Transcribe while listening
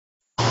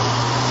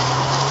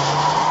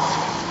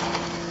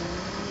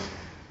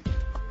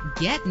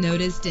Get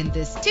noticed in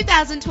this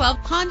 2012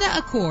 Honda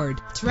Accord.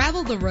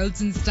 Travel the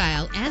roads in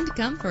style and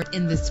comfort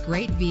in this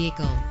great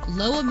vehicle.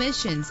 Low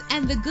emissions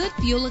and the good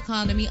fuel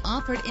economy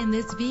offered in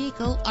this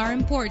vehicle are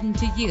important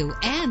to you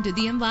and to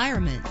the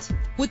environment.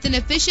 With an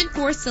efficient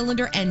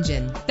 4-cylinder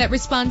engine that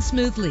responds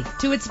smoothly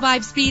to its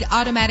 5-speed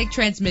automatic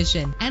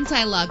transmission,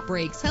 anti-lock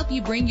brakes help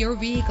you bring your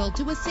vehicle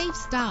to a safe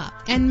stop.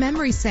 And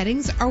memory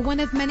settings are one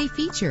of many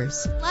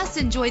features. Plus,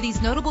 enjoy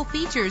these notable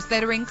features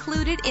that are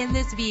included in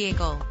this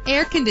vehicle: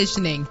 air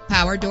conditioning,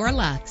 power door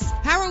locks,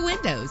 power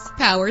windows,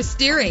 power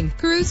steering,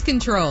 cruise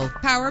control,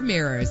 power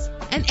mirrors,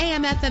 an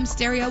AM/FM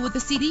stereo with a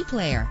CD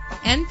player.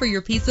 And for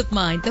your peace of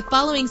mind, the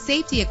following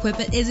safety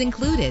equipment is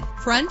included: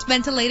 front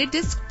ventilated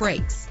disc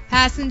brakes,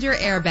 passenger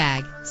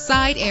airbag,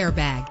 side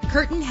airbag,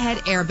 curtain head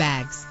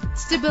airbags,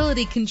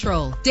 stability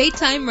control,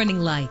 daytime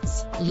running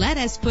lights. Let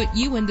us put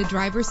you in the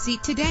driver's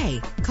seat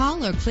today.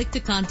 Call or click to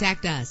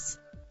contact us.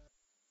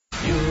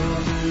 You'll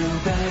do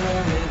better.